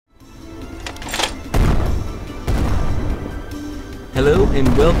Hello and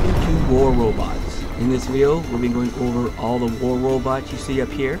welcome to War Robots. In this video, we'll be going over all the war robots you see up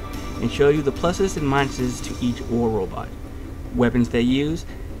here and show you the pluses and minuses to each war robot, weapons they use,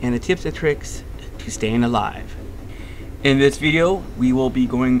 and the tips and tricks to staying alive. In this video, we will be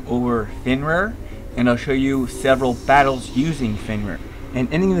going over Fenrir, and I'll show you several battles using Fenrir,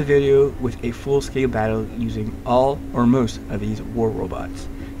 and ending the video with a full-scale battle using all or most of these war robots,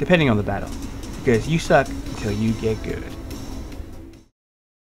 depending on the battle, because you suck until you get good.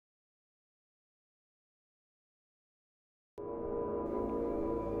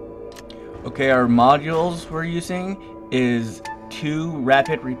 Okay, our modules we're using is 2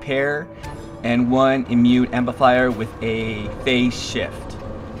 rapid repair and 1 immune amplifier with a phase shift.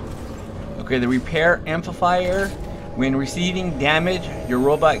 Okay, the repair amplifier, when receiving damage, your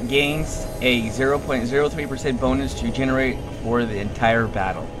robot gains a 0.03% bonus to generate for the entire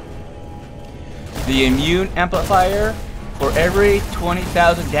battle. The immune amplifier, for every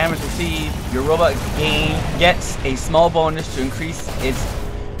 20,000 damage received, your robot gets a small bonus to increase its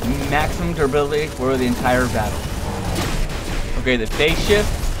maximum durability for the entire battle. Okay, the phase shift,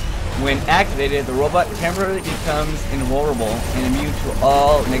 when activated, the robot temporarily becomes invulnerable and immune to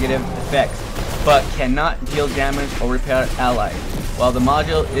all negative effects, but cannot deal damage or repair allies. While the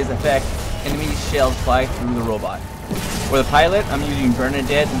module is effect, enemy shells fly through the robot. For the pilot, I'm using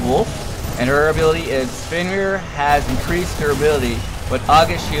Bernadette Wolf, and her ability is Fenrir has increased durability, but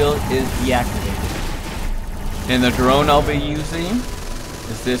August Shield is deactivated. And the drone I'll be using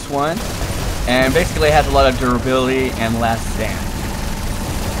is this one, and basically has a lot of durability and last stand.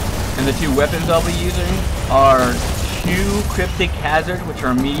 And the 2 weapons I'll be using are 2 cryptic hazards, which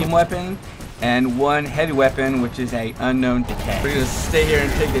are a medium weapon, and 1 heavy weapon, which is a unknown decay. We're gonna stay here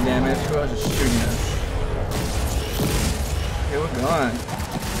and take the damage. Who else is shooting us? Okay, we're gone.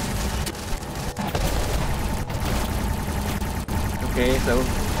 Okay, so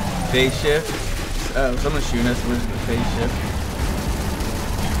phase shift. Oh, someone's shooting us. We're just gonna phase shift.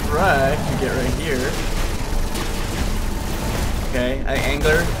 Right to get right here. Okay,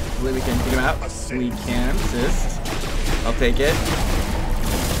 angler. I believe we can take him out. We can assist. I'll take it.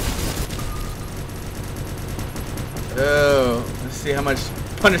 Oh, let's see how much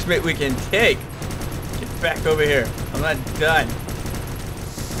punishment we can take. Get back over here. I'm not done.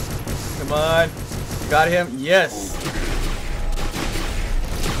 Come on. Got him. Yes.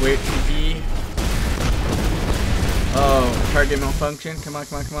 Wait, E. Oh, target malfunction. Come on,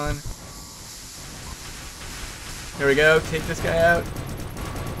 come on, come on. There we go. Take this guy out.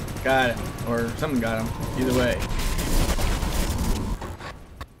 Got him. Or someone got him. Either way.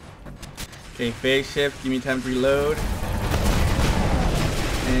 Okay, phase shift. Give me time to reload.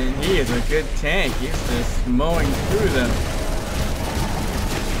 And he is a good tank. He's just mowing through them.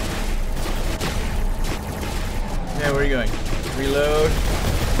 Yeah, where are you going? Reload.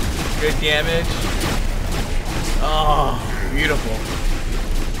 Good damage. Oh, beautiful.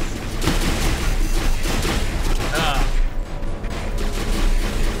 Ah.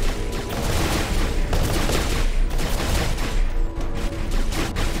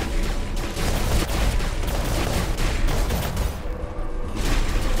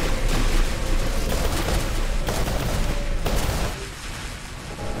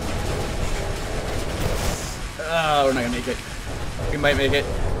 Oh, we're not gonna make it. We might make it.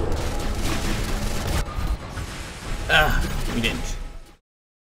 Ah, we didn't.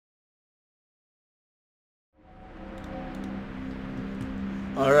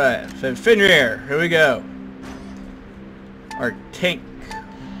 Alright, so Fenrir, here we go. Our tank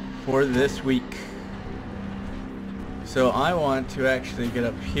for this week. So I want to actually get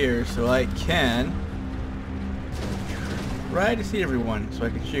up here so I can try to see everyone so I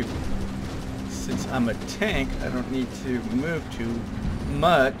can shoot. Since I'm a tank, I don't need to move too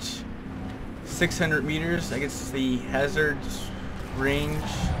much. 600 meters, I guess the hazard range.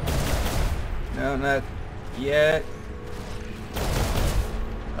 No, not yet.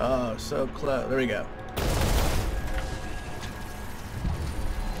 Oh, so close. There we go.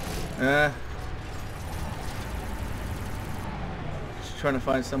 Just trying to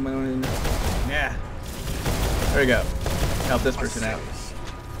find someone in. Yeah. There we go. Help this person out.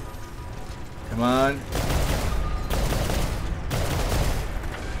 Come on.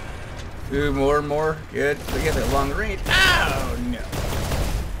 Ooh, more. Good. We get that long range. Oh, no.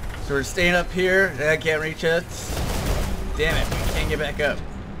 So we're staying up here. That can't reach us. Damn it. We can't get back up.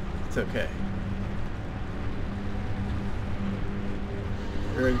 It's okay.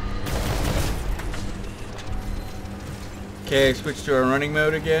 Okay, switch to our running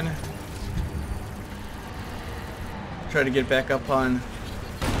mode again. Try to get back up on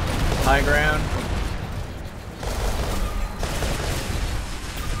high ground.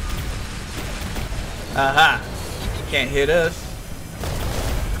 Aha! Can't hit us.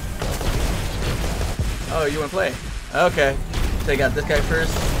 Oh, you wanna play? Okay. Take out this guy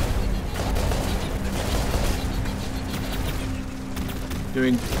first.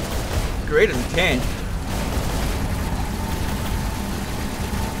 Doing great as a tank.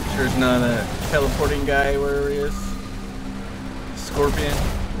 Sure it's not a teleporting guy wherever he is. Scorpion?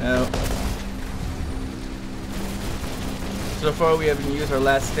 No. So far we haven't used our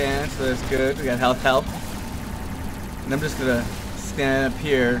last stand, so that's good. We got health. And I'm just gonna stand up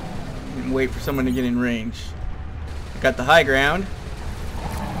here and wait for someone to get in range. I got the high ground.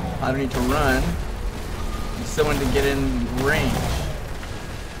 I don't need to run. Need someone to get in range.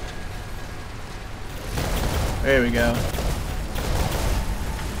 There we go.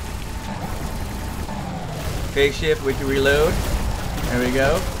 Phase shift, we can reload. There we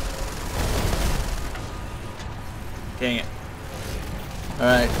go. Dang it.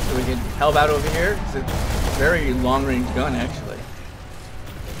 Alright, so we can help out over here. It's a very long range gun actually.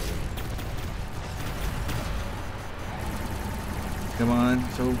 Come on,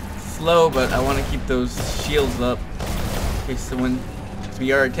 so slow, but I want to keep those shields up in case someone, because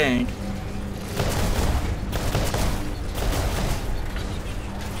we are a tank.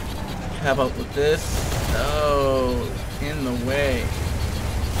 How about with this? Oh, in the way.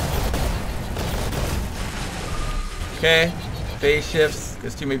 Okay, phase shifts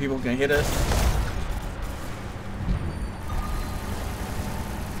because too many people can hit us.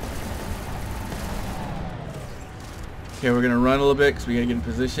 Okay, we're gonna run a little bit because we gotta get in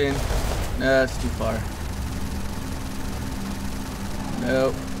position. No, that's too far.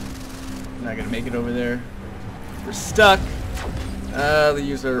 Nope. Not gonna make it over there. We're stuck. They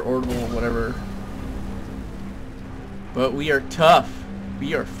use their orbital, whatever. But we are tough.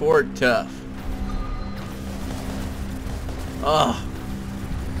 We are Ford tough. Oh.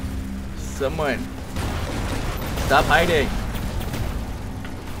 Someone. Stop hiding.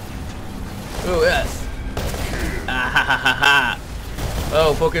 Oh, yes. Ah, ha, ha, ha, ha.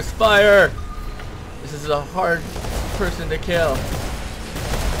 Oh, focus fire. This is a hard person to kill.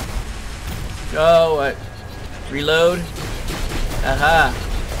 Oh, what? Reload. Aha.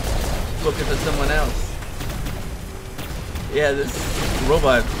 Focus on someone else. Yeah, this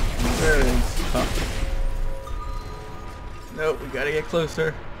robot is very tough. Nope, we gotta get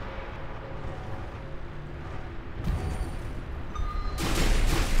closer.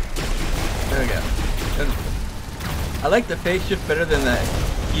 There we go. And I like the phase shift better than the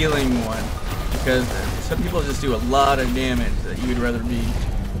healing one because some people just do a lot of damage that you'd rather be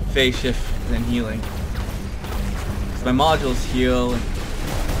phase shift than healing. So my modules heal and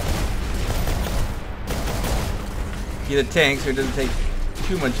be the tank so it doesn't take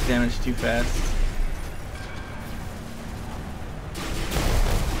too much damage too fast.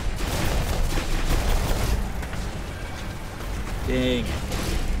 Dang it.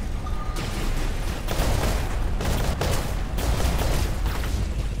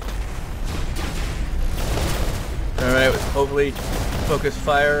 Alright, hopefully focus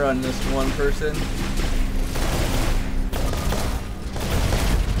fire on this one person.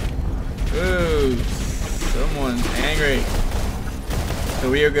 Ooh, someone's angry.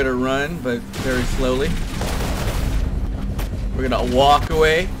 So we are gonna run, but very slowly. We're gonna walk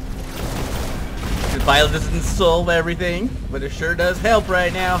away. The violence doesn't solve everything, but it sure does help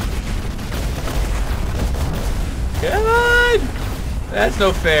right now. Come on! That's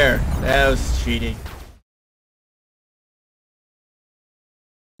no fair. That was cheating.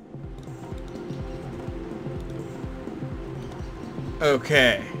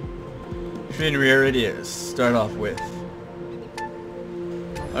 Okay. Fenrir it is. Start off with.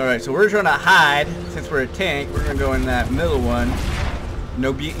 Alright, so we're trying to hide. Since we're a tank, we're gonna go in that middle one.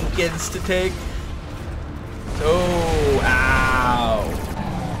 No beaten kids to take. Oh, ow.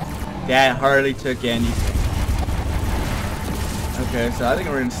 That hardly took anything. Okay, so I think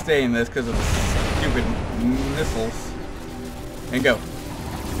we're gonna stay in this because of the stupid missiles. And go.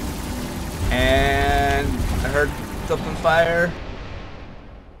 And I heard something fire.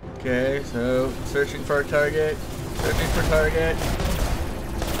 Okay, so searching for a target. Searching for target.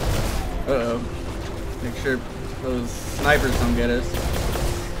 Uh-oh. Make sure those snipers don't get us.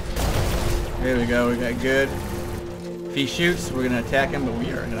 There we go, we got good. If he shoots, we're gonna attack him, but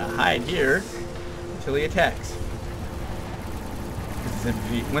we are gonna hide here until he attacks.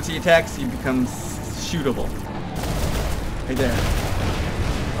 Once he attacks, he becomes shootable. Right there.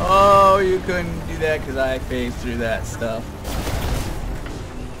 Oh, you couldn't do that because I phased through that stuff.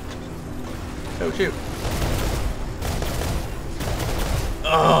 Oh, shoot.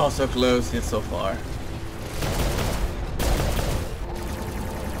 Oh, so close, yet so far.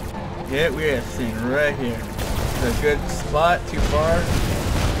 Yeah, we are sitting right here. It's a good spot, too far.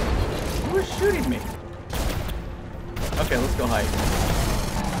 Who's shooting me? Okay, let's go hide.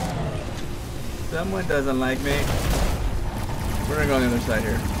 Someone doesn't like me. We're gonna go on the other side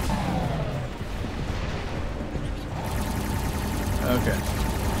here. Okay.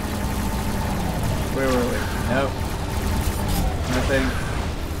 Where were we? Nope. Nothing.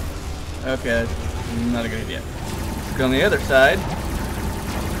 Okay, that's not a good idea. Let's go on the other side.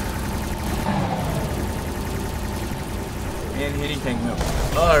 And hitting tank mode.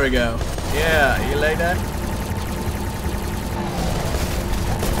 Oh, there we go. Yeah, you like that?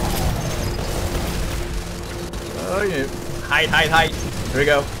 Oh, yeah. Hide, hide, hide. Here we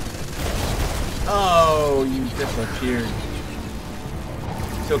go. Oh, you disappeared.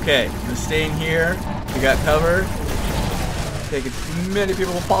 It's okay. Just stay in here. We got cover. Take as many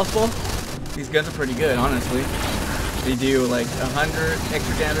people as possible. These guns are pretty good, honestly. They do like 100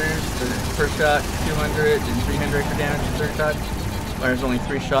 extra damage the first shot, 200 and 300 extra damage the third shot. There's only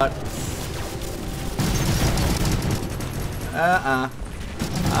 3 shots.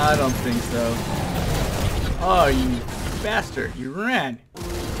 I don't think so. Oh, you bastard! You ran.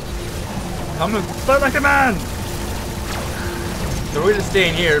 Come and start my command. So we're just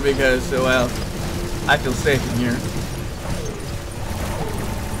staying here because, well, I feel safe in here.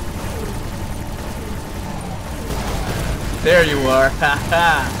 There you are.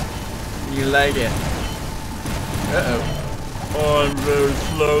 Ha. You like it. Uh-oh. Oh, I'm very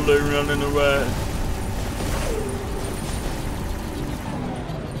slowly running away.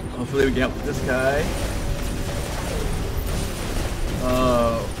 Hopefully we can help this guy.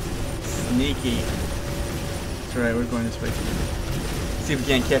 Oh, sneaky. That's right, we're going this way. See if we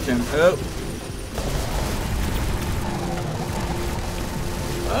can't catch him. Oh.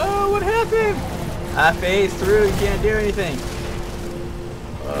 Oh, what happened? I phased through, you can't do anything.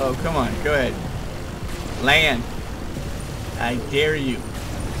 Oh, come on, go ahead. Land. I dare you.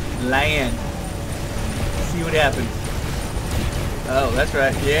 Land. See what happens. Oh, that's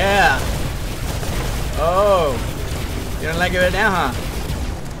right. Yeah. Oh. You don't like it right now, huh?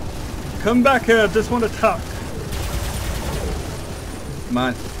 Come back here, I just want to talk. Come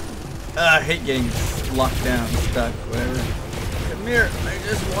on. I hate getting locked down, stuck, whatever. Come here, I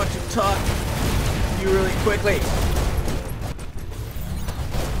just want to talk to you really quickly.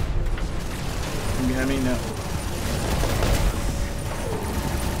 You behind me? No.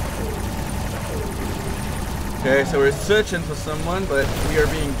 Okay, so we're searching for someone, but we are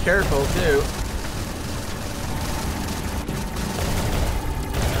being careful too.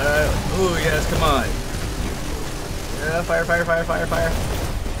 Oh yes, come on. Fire, fire, fire, fire, fire.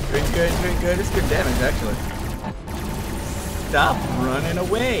 Doing good, doing good. It's good damage, actually. Stop running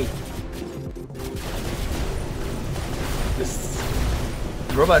away. This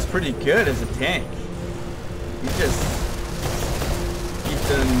robot's pretty good as a tank. He just keeps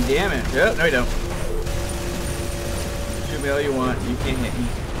doing damage. Oh, no, you don't. Shoot me all you want. You can't hit me.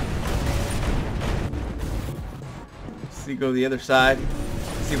 See, go to the other side.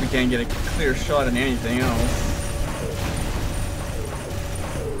 See if we can get a clear shot on anything else.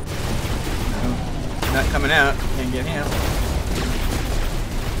 No, not coming out. Can't get him.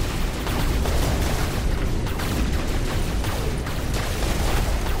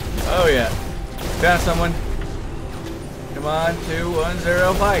 Oh yeah. Found someone. Come on,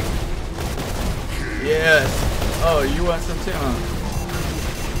 2-1-0 fight. Yes. Oh, you want some too, huh?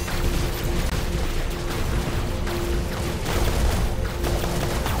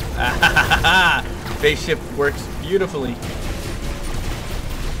 Spaceship works beautifully.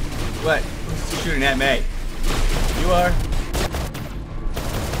 What? Who's shooting at me? You are?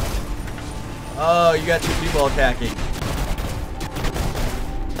 Oh, you got 2 people attacking.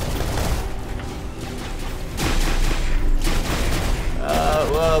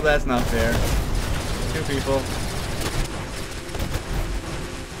 Well, that's not fair. 2 people.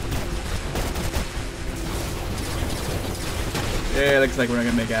 Yeah, looks like we're not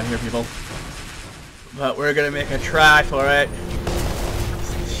gonna make it out of here, people. But we're gonna make a try for it.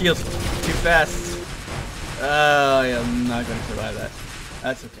 Shield's too fast. Oh, yeah, I'm not gonna survive that.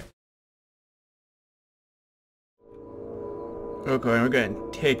 That's okay. Okay, we're going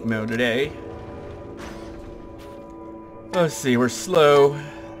take mode today. Let's see, we're slow,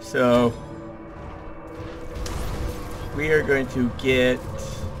 so we are going to get.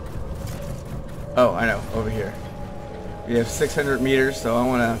 Oh, I know, over here. We have 600 meters, so I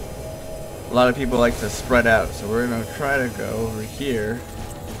want to. A lot of people like to spread out, so we're going to try to go over here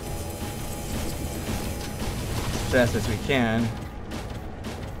as fast as we can.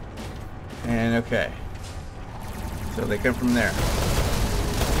 And okay, so they come from there.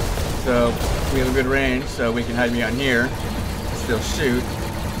 So we have a good range, so we can hide behind here, still shoot.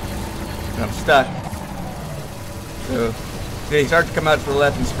 But I'm stuck. So they start to come out to the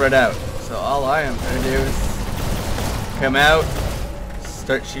left and spread out. So all I am going to do is come out,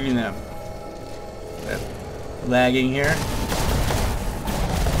 start shooting them. Lagging here.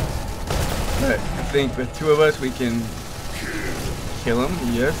 But I think with two of us we can kill him.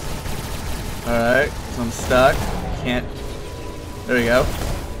 Yes. Alright, so I'm stuck. Can't. There we go.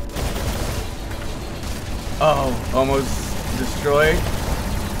 Oh, almost destroyed.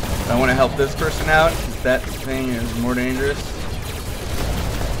 I want to help this person out because that thing is more dangerous.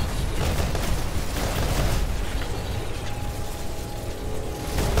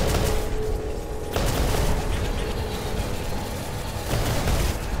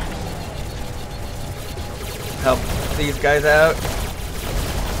 Help these guys out.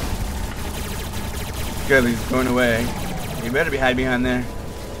 Good, he's going away. You better be hiding behind there.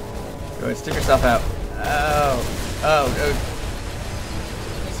 Go ahead, stick yourself out. Oh, oh, oh.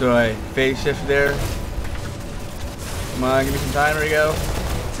 So I phase shift there. Come on, give me some time. There we go.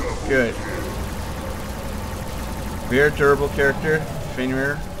 Good. Very durable character,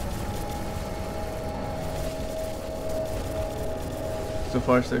 Fenrir. So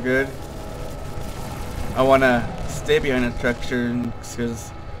far, so good. I want to stay behind the structure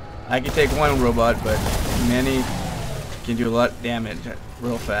because I can take one robot, but many can do a lot of damage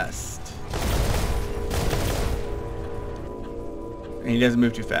real fast. And he doesn't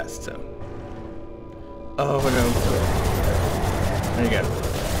move too fast, so. Oh no. There you go.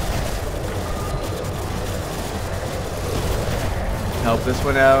 Help this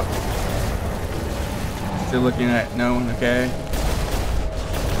one out. Still looking at no one, okay.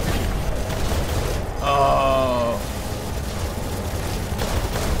 Oh.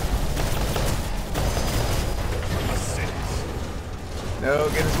 No,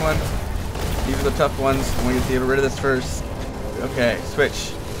 get this one. These are the tough ones. I want you to get rid of this first. Okay,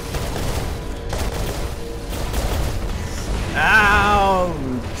 switch. Ow!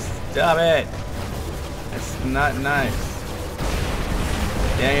 Stop it! That's not nice.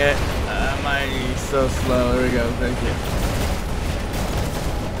 Dang it. Am I so slow? There we go. Thank you.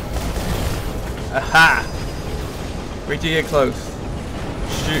 Aha! Wait till you get close.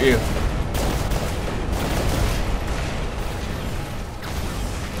 Shoot you.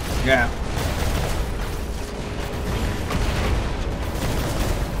 Yeah.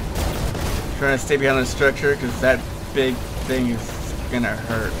 Trying to stay behind the structure because that big thing is gonna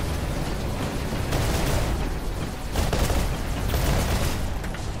hurt.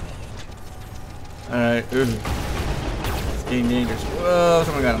 Alright, ooh. It's getting dangerous. Whoa,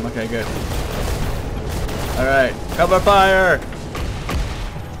 someone got him. Okay, good. Alright, cover fire!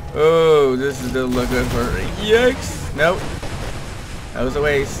 Oh, this is the look good for. Yikes! Nope. That was a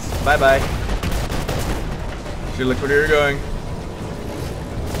waste. Bye bye. Should look where you're going.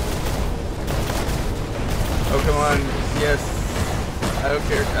 Oh, come on. Yes. I don't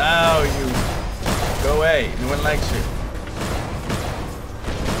care. Oh, you. Go away. No one likes you.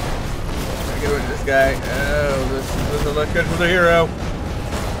 I get rid of this guy. Oh, this doesn't look good for the hero.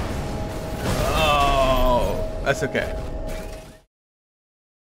 Oh, that's okay.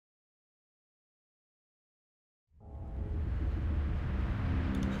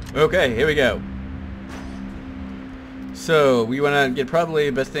 Okay, here we go. So, we want to get probably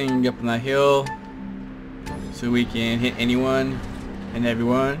the best thing up on that hill so we can hit anyone and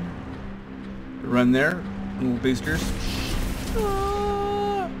everyone. Run there. Little boosters.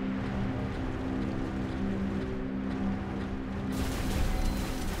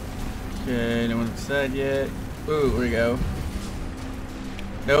 Okay, no one's inside yet. Ooh, where we go?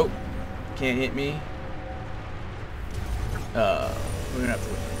 Nope. Can't hit me. We're gonna have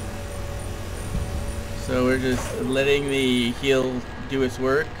to. So we're just letting the heal do its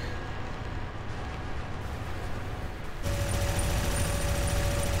work.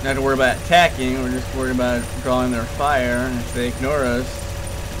 Not to worry about attacking, we're just worried about drawing their fire, and if they ignore us,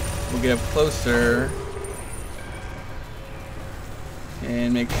 we'll get up closer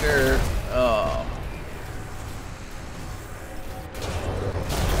and make sure. Oh.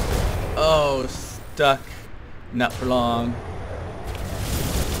 Oh, stuck. Not for long.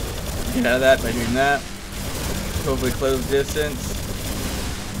 Get out of that by doing that. Hopefully close distance.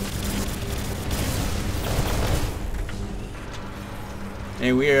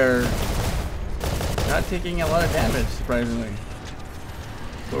 And we are not taking a lot of damage, surprisingly.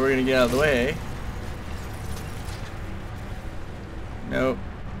 But we're gonna get out of the way. Nope.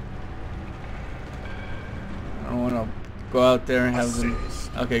 I don't want to go out there and have them.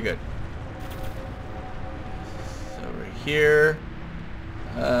 Okay, good. So we're here.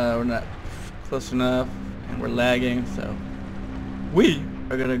 We're not close enough, and we're lagging, so we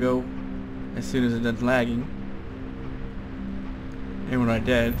are gonna go as soon as it's done lagging. And we're not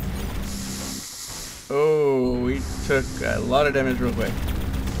dead. Oh, we took a lot of damage real quick.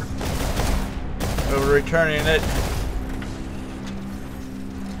 But we're returning it.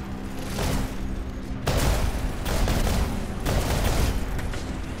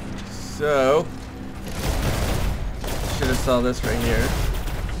 So, should have saw this right here.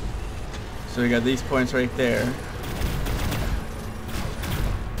 So we got these points right there.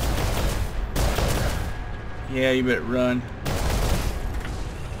 Yeah, you better run.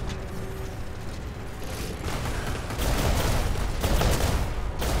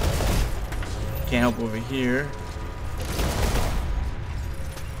 Can't help over here.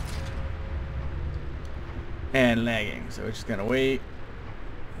 And lagging, so we're just gonna wait.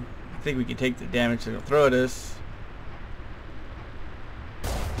 I think we can take the damage it'll throw at us.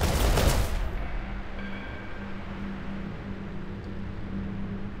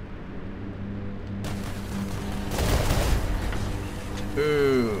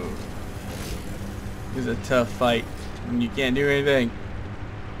 Ooh. This is a tough fight when you can't do anything.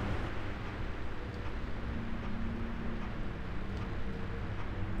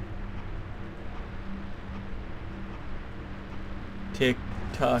 Tick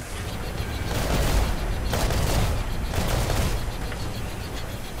tock.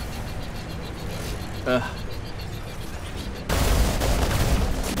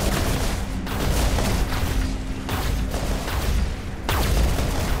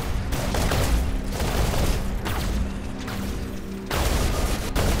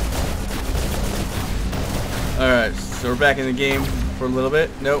 Alright, so we're back in the game for a little bit.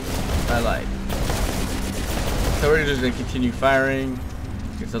 Nope, I lied. So we're just going to continue firing.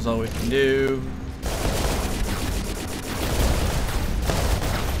 Guess that's all we can do.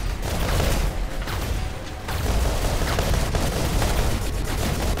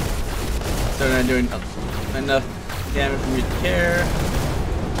 So we're not doing enough damage for me to care.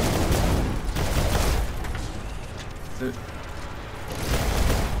 So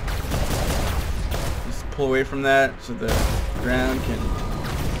just pull away from that so the ground can...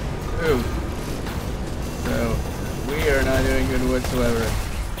 Ooh. So we are not doing good whatsoever.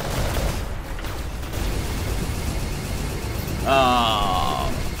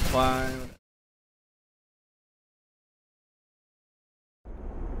 Oh, fine.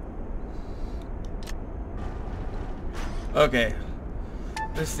 Okay.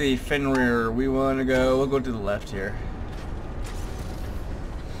 Let's see, Fenrir. We want to go. We'll go to the left here.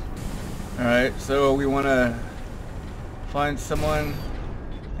 Alright, so we want to find someone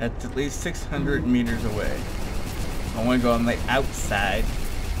at least 600 meters away. I want to go on the outside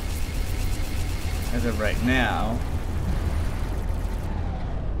as of right now.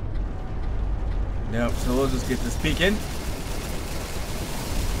 Nope, so we'll just get this beacon.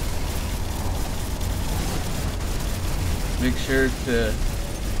 Make sure to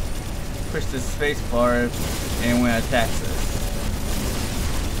push this space bar if anyone attacks us.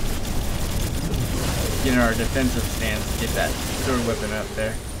 Get in our defensive stance, get that sword weapon up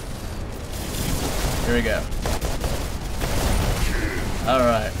there. Here we go.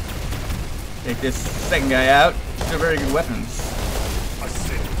 Alright. Take this second guy out. These are very good weapons.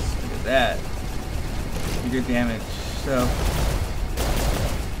 Look at that. Good damage. So.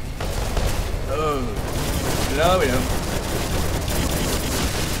 Oh. No, we don't.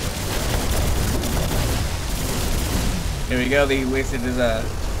 There we go. They wasted his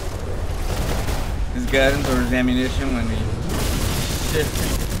guns or his ammunition when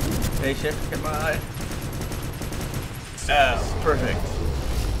they shift. Come on. Oh, perfect.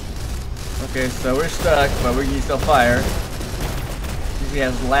 Okay, so we're stuck, but we can still fire. He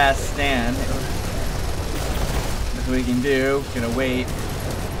has last stand. That's what we can do. Gonna wait.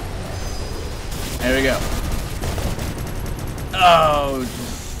 There we go. Oh,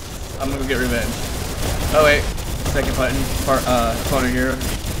 I'm gonna get revenge. Oh wait, second button, corner here.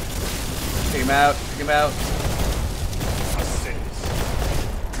 Take him out. Take him out.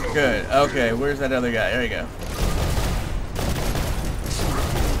 Good. Okay, where's that other guy? There we go.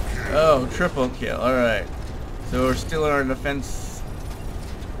 Oh, triple kill. All right. So we're still in our defense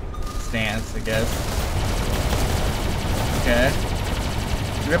stance, I guess. Okay.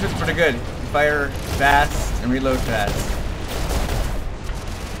 The grip is pretty good. You fire fast and reload fast.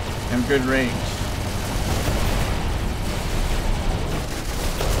 And good range.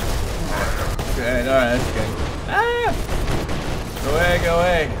 Good. All right, that's good. Ah! Go away, go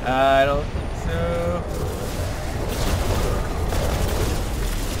away. Idle. So.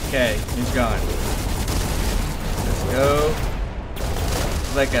 Okay, he's gone. Let's go.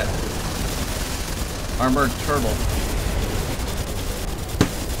 like a armored turtle.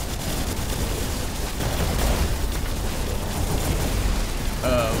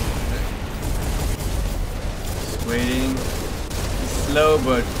 Oh, just waiting. Slow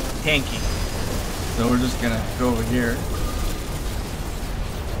but tanky. So we're just gonna go over here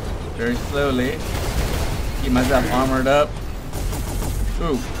very slowly. Keep myself armored up.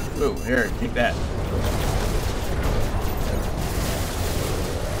 Ooh, ooh, here, take that.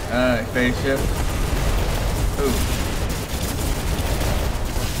 Phase shift. Ooh.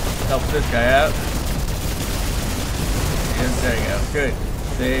 Help this guy out. Yes, there you go. Good.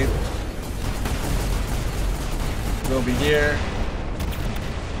 Save. Go over here.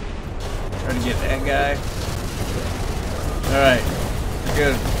 Try to get that guy. Alright.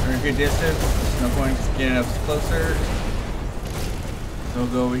 Good. We're a good distance. There's no point getting up closer. So we'll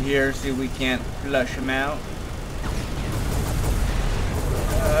go over here, see if we can't flush him out.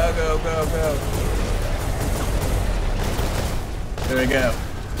 Go, go, go. There we go.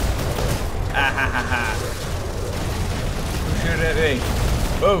 Ah ha ha ha. Shoot at me.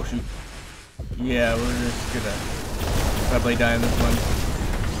 Oh shoot. Yeah, we're just gonna probably die in this one.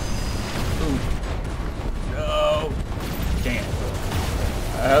 Ooh. No. Dang it.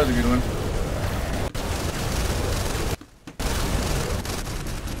 That was a good one.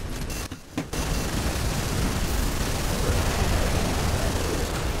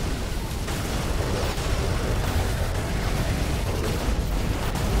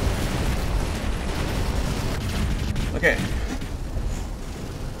 Okay.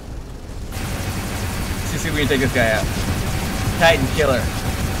 Let's see if we can take this guy out. Titan killer.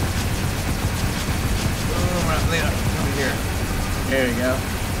 Boom, right over here. There you go.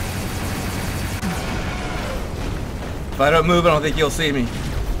 If I don't move, I don't think you'll see me.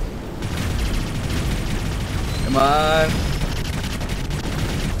 Come on.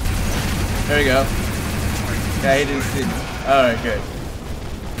 There you go. Yeah, he didn't see me. Alright, good.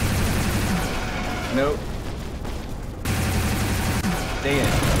 Nope. Dang it.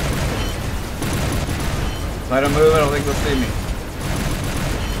 If I don't move, I don't think they'll see me.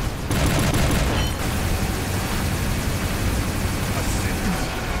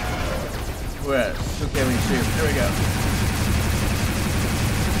 Where? Who can we shoot? Here we go.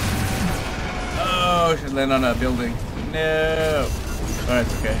 Oh, I should land on a building. No. Alright,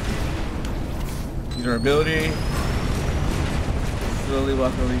 it's okay. Use our ability. Slowly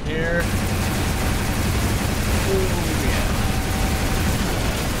walk over here. Ooh, yeah.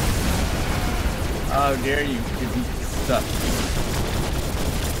 How dare you get me stuck.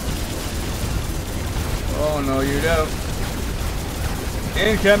 Oh no, you don't.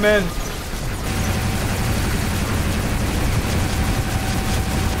 Incoming!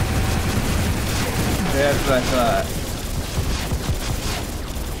 That's what I thought.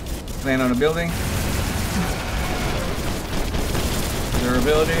 Land on a building.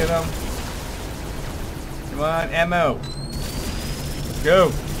 Durability of them. Come on, ammo. Let's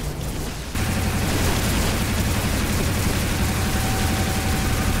go.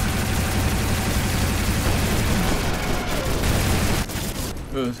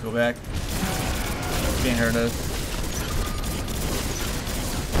 Ooh, let's go back. Can't hurt us.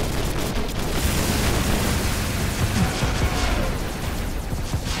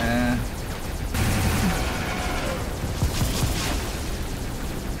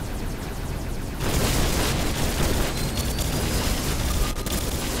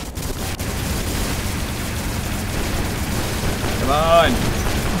 Come on.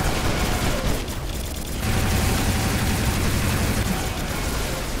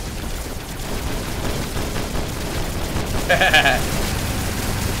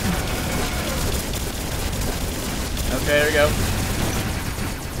 Okay, there we go.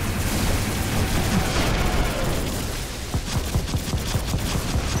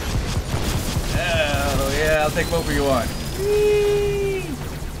 Oh yeah, I'll take whatever you want. Whee!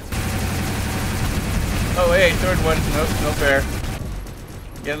 Oh hey, third one. Nope, no fair.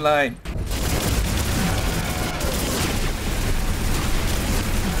 Get in line.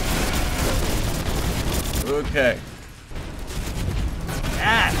 Okay.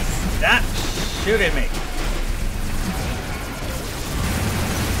 Ah, stop shooting me.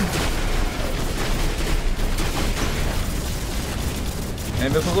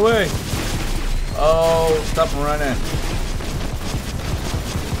 And missiles away. Oh, stop running.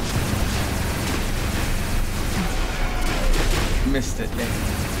 Missed it. Dang.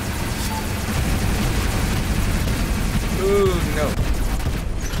 Ooh, no.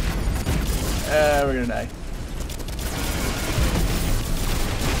 We're gonna die.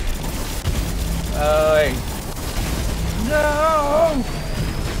 Oh, hey. No!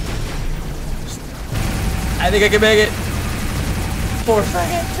 I think I can make it. 4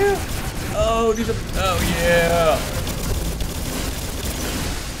 seconds, 2. Oh, do some. Oh, yeah.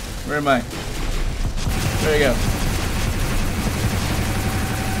 Where am I? There you go.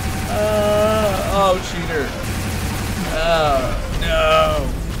 Oh, cheater. Oh, no.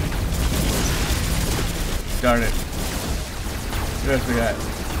 Darn it. What else we got?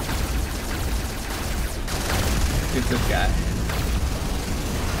 Get this guy.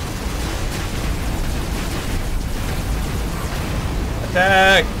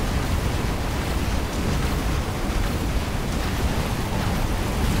 Attack!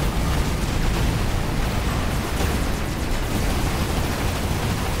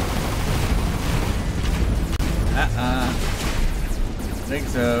 I think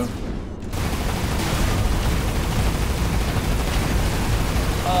so.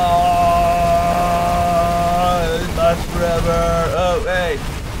 Oh, this lasts forever. Oh, hey,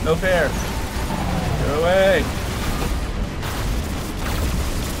 no fair. Go away.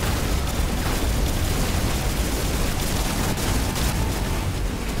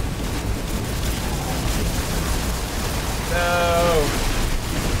 No.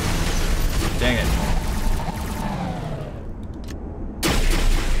 Dang it.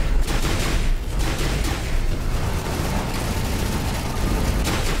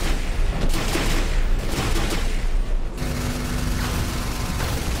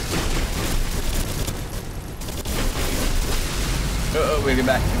 Oh, wait, get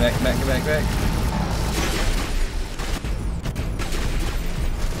back, get back, get back, get back.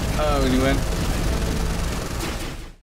 Oh, did you win?